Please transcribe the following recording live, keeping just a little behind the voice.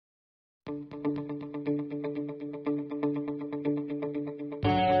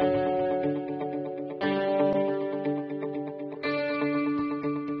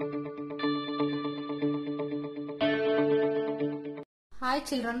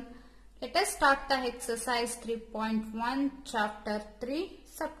children, let us start the exercise 3.1 chapter 3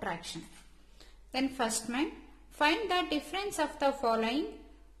 subtraction. Then first man, find the difference of the following.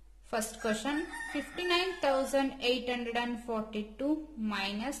 First question, 59,842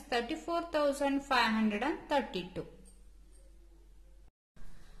 minus 34,532.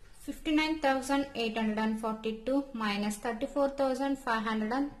 59,842 minus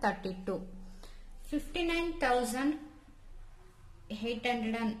 34,532.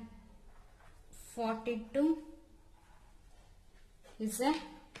 59,842 is a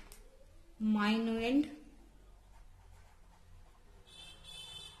minuend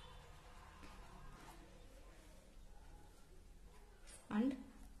and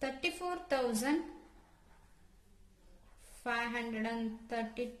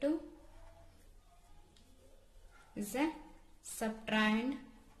 34,532 is a subtrahend.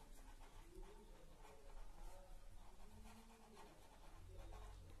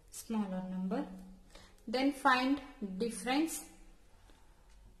 Smaller number. Then find difference.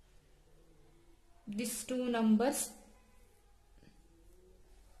 These two numbers.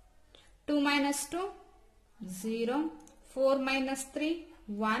 2 minus 2, 0. 4 minus 3,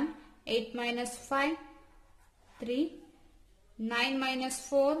 1. 8 minus 5, 3. 9 minus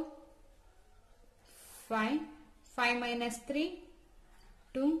 4, 5. 5 minus 3,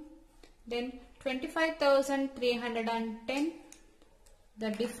 2. Then 25,310. The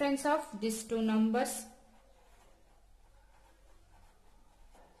difference of these two numbers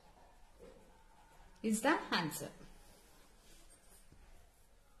is the answer.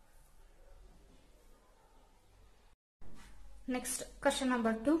 Next, question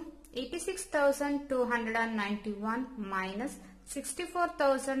number 2. 86,291 minus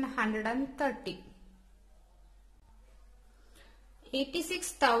 64,130.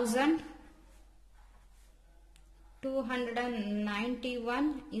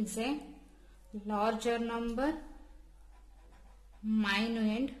 86,291 is a larger number,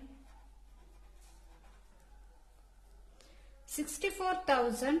 minuend.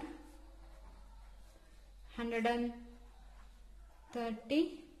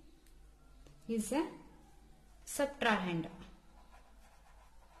 64,130 is a subtrahend.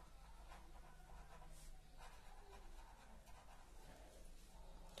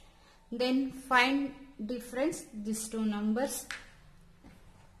 Then find difference these two numbers.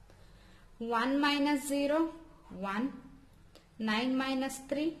 1 minus 0, 1. 9 minus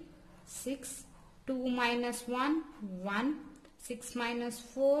 3, 6. 2 minus 1, 1. 6 minus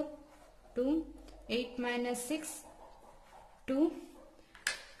 4, 2. 8 minus 6, 2.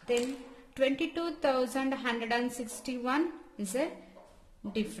 Then 22,161 is a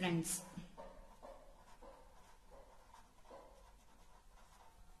difference.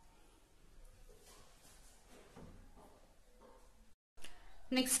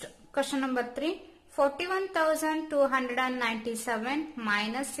 Next, question number 3. 41,297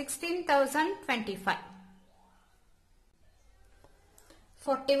 minus 16,025.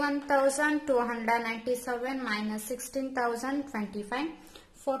 41,297 minus 16,025.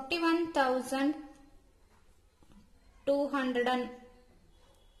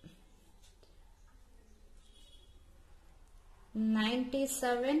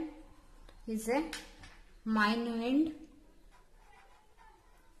 is a minuend.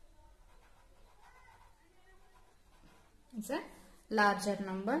 It's a larger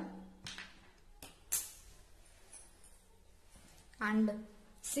number, and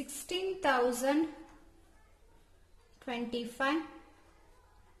 16,025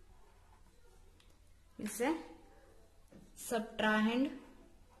 is a subtrahend.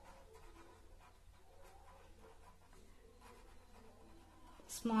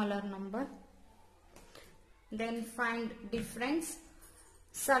 Smaller number. Then find difference.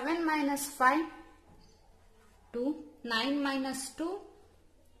 7 minus 5, 2. 9 minus 2,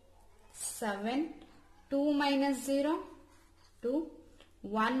 7. 2 minus 0, 2.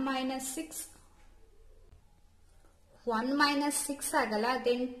 1 minus 6. 1 minus 6 agala,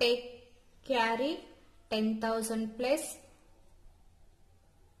 then take carry 10,000 place.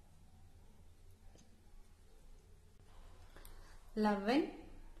 11.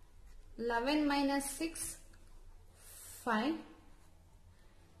 11 minus 6, 5.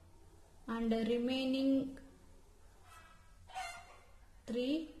 And remaining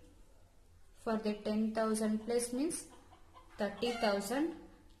 3 for the 10,000 place means 30,000.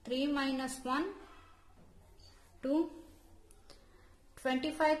 3 minus 1, 2.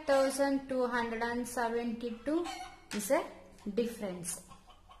 25,272 is a difference.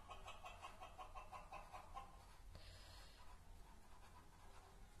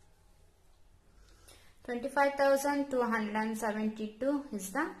 25,272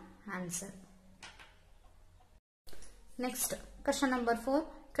 is the answer. Next, question number 4.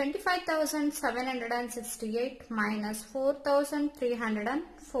 25,768 minus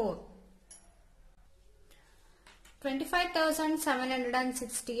 4,304.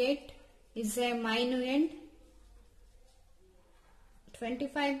 25,768 is a minuend.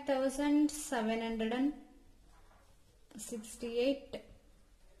 25,768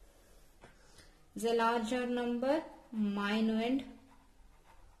 is a larger number, minuend.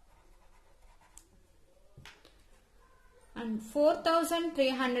 And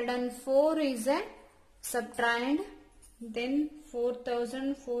 4,304 is a subtrahend. Then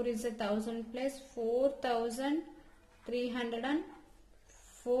 4,004 is a 1,000 plus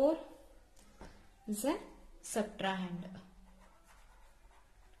 4,304 is a subtrahend.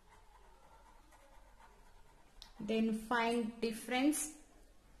 Then find difference.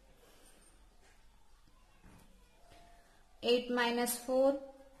 8 minus 4,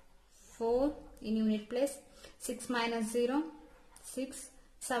 4 in unit place. 6 minus 0, 6.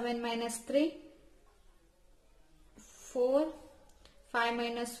 7 minus 3, 4. 5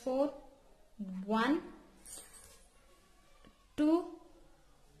 minus 4, 1. 2.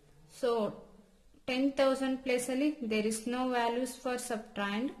 So 10,000 place ali there is no values for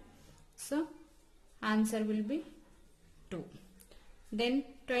subtrahend. So answer will be 2. Then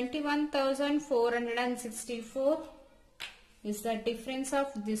 21,464 is the difference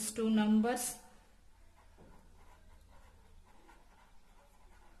of these two numbers.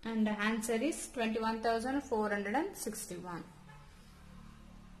 And the answer is 21,461.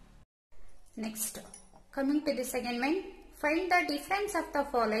 Next, coming to the second main, find the difference of the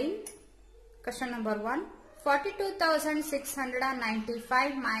following. Question number 1.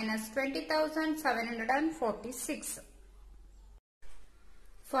 42,695 minus 20,746.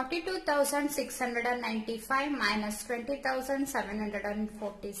 42,695 minus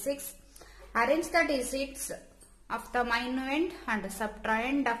 20,746. Arrange the digits of the minuend and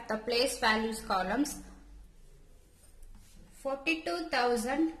subtrahend of the place values columns.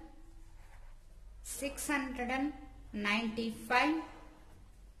 42,695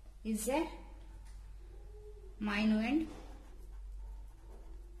 is a minuend.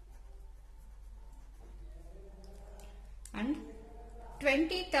 And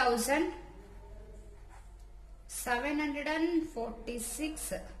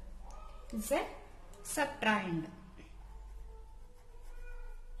 20,746 is a subtrahend.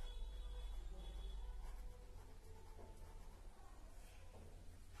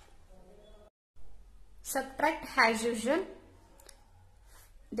 Subtract as usual.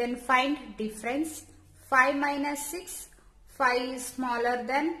 Then find difference. 5 minus 6. 5 is smaller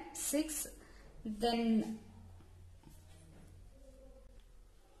than 6. Then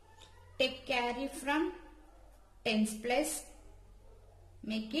take carry from tens place.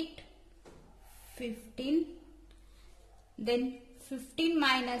 Make it 15. Then 15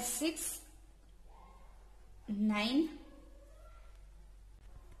 minus 6. 9.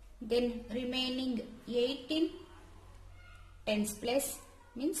 Then remaining 18 tens place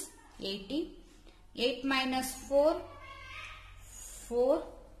means 80. 8 minus 4, 4.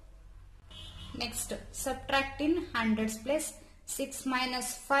 Next, subtract in hundreds place. 6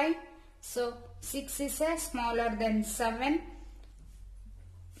 minus 5. So 6 is a smaller than 7.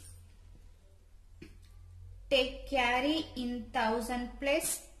 Take carry in thousand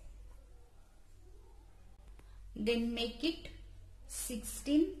place. Then make it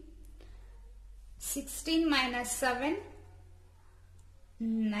 16. 16 minus 7,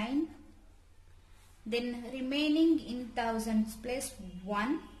 9. Then remaining in thousands place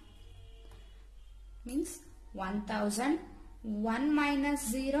 1 means 1000. 1 minus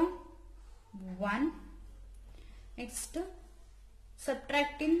 0, 1. Next,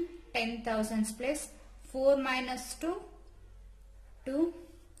 subtract in 10,000s place. 4 minus 2, 2.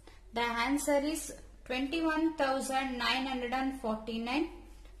 The answer is 21,949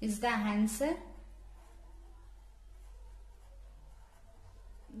 is the answer.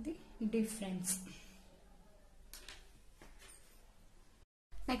 The difference.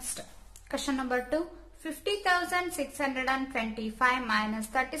 Next, question number 2. 50,625 minus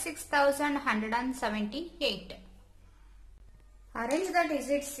 36,178. Arrange the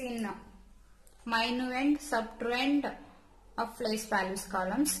digits in minuend, subtrahend of place values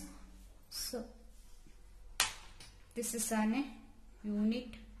columns. So, this is an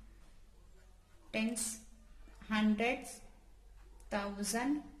unit, tens, hundreds,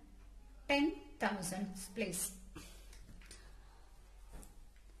 thousand, 10,000 place.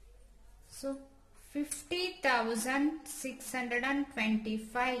 So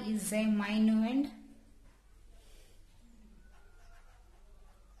 50,625 is a minuend.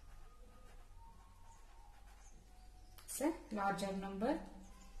 It's a larger number.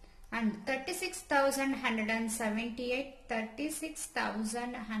 And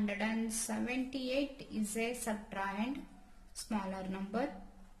 36,178 is a subtrahend, smaller number.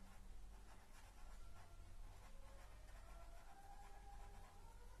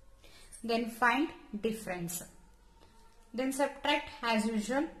 Then find difference. Then subtract as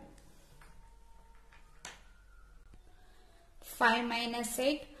usual. 5 minus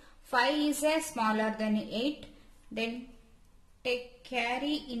 8. 5 is a smaller than 8. Then take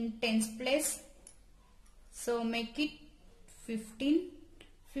carry in tens place. So make it 15.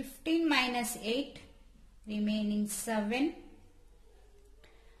 15 minus 8. Remaining 7.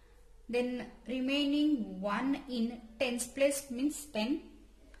 Then remaining 1 in tens place means 10.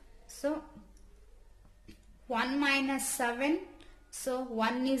 So 1 minus 7. So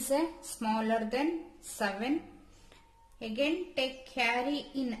 1 is a smaller than 7. Again take carry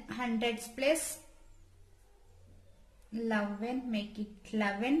in hundreds place. 11, make it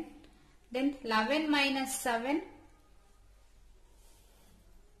 11. Then 11 minus 7.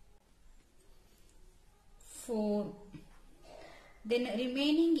 4. Then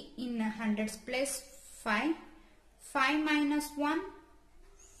remaining in hundreds place 5. 5 minus 1.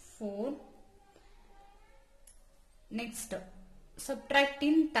 4. Next, subtract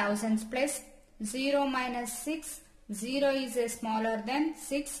in thousands place. 0 minus 6. 0 is a smaller than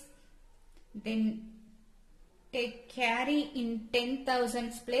 6. Then take carry in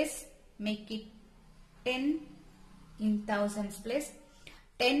 10,000s place. Make it 10 in thousands place.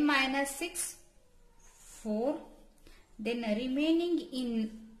 10 minus 6. 4. Then remaining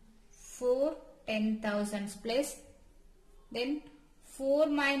in 4 10,000s place. Then 4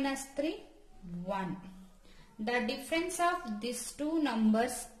 minus 3, 1. The difference of these two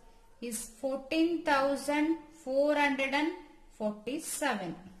numbers is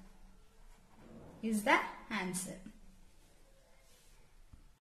 14,447 is the answer.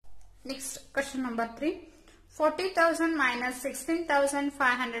 Next, question number 3. 40,000 minus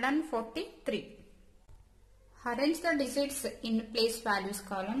 16,543. Arrange the digits in place values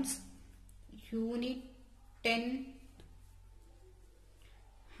columns. Unit, 10,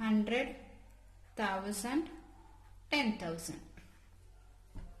 100, 1000, 10,000.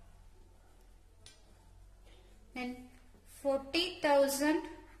 Then 40,000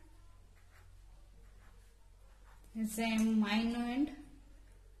 is a minuend.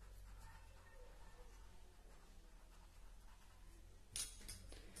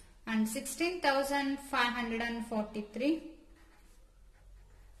 And 16,543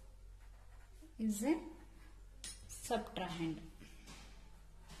 is a subtrahend.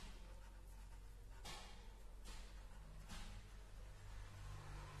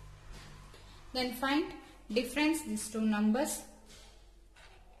 Then find difference these two numbers.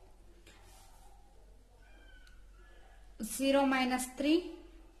 0 minus 3.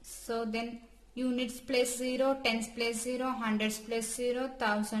 So then units place 0, tens place 0, hundreds place 0,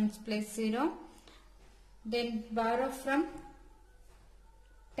 thousands place 0. Then borrow from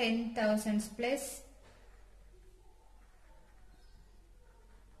 10,000s place.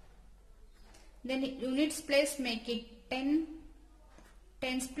 Then units place make it 10.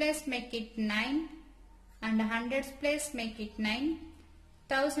 Tens place make it 9. And hundreds place make it 9.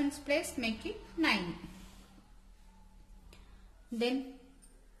 Thousands place make it 9. Then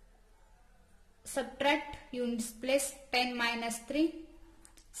subtract units place. 10 minus 3,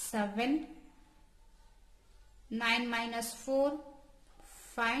 7. 9 minus 4,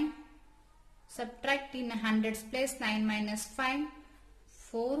 5. Subtract in hundreds place. 9 minus 5,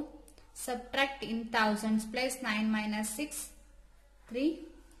 4. Subtract in thousands place. 9 minus 6, 3.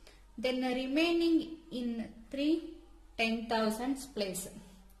 Then remaining in 3 10,000s place.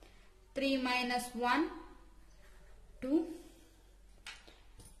 3 minus 1, 2.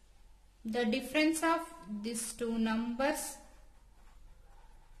 The difference of these two numbers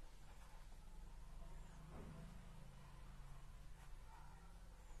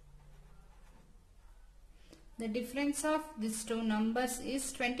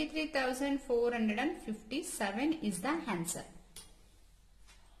is 23,457 is the answer.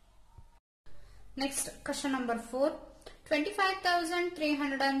 Next, question number 4.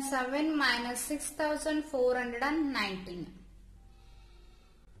 25,307 minus 6,419.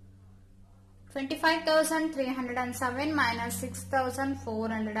 25,307 minus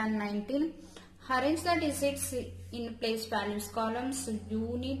 6,419. Arrange the digits in place values columns.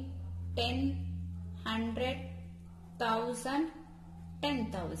 Unit, 10, 100, 1000,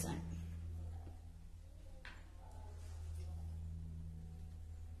 10,000.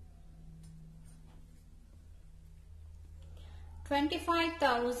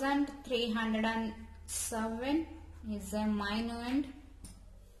 $25,307 is a minuend.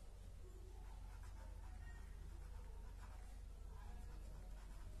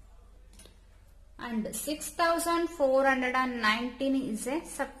 And 6419 is a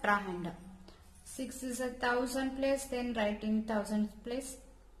subtrahend. 6 is a 1000 place, then write in 1000 place.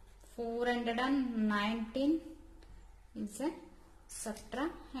 419 is a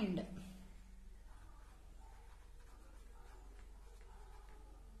subtrahend.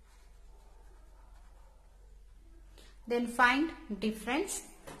 Then find difference.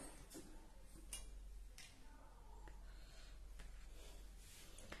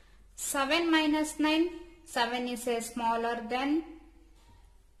 Seven minus 9. 7 is a smaller than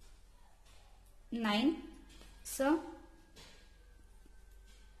 9. So,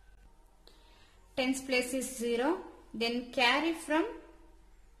 tens place is 0. Then carry from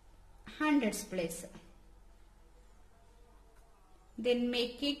hundreds place. Then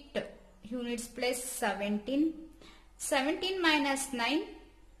make it units place 17. 17 minus 9.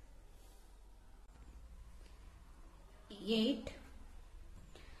 8.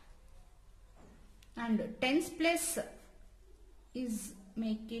 And tens place is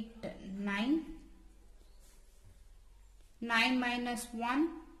make it 9. 9 minus 1,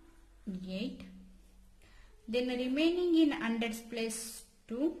 8. Then remaining in hundreds place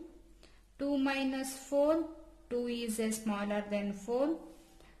 2. 2 minus 4, 2 is a smaller than 4.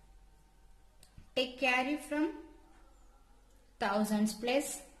 Take carry from thousands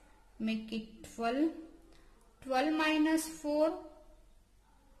place, make it 12. 12 minus 4,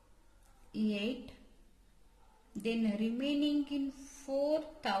 8. Then remaining in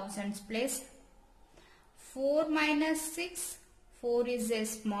 4000s place. 4 minus 6. 4 is a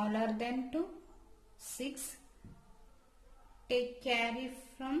smaller than 2. 6. Take carry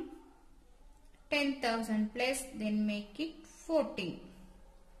from 10,000 place. Then make it 14.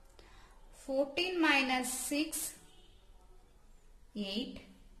 14 minus 6. 8.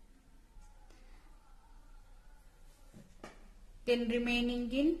 Then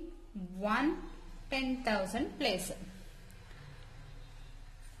remaining in 10,000 place.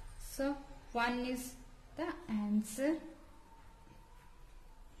 So 1 is the answer.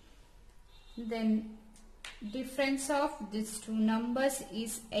 Then difference of these two numbers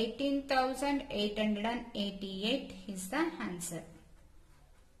is 18,888 is the answer.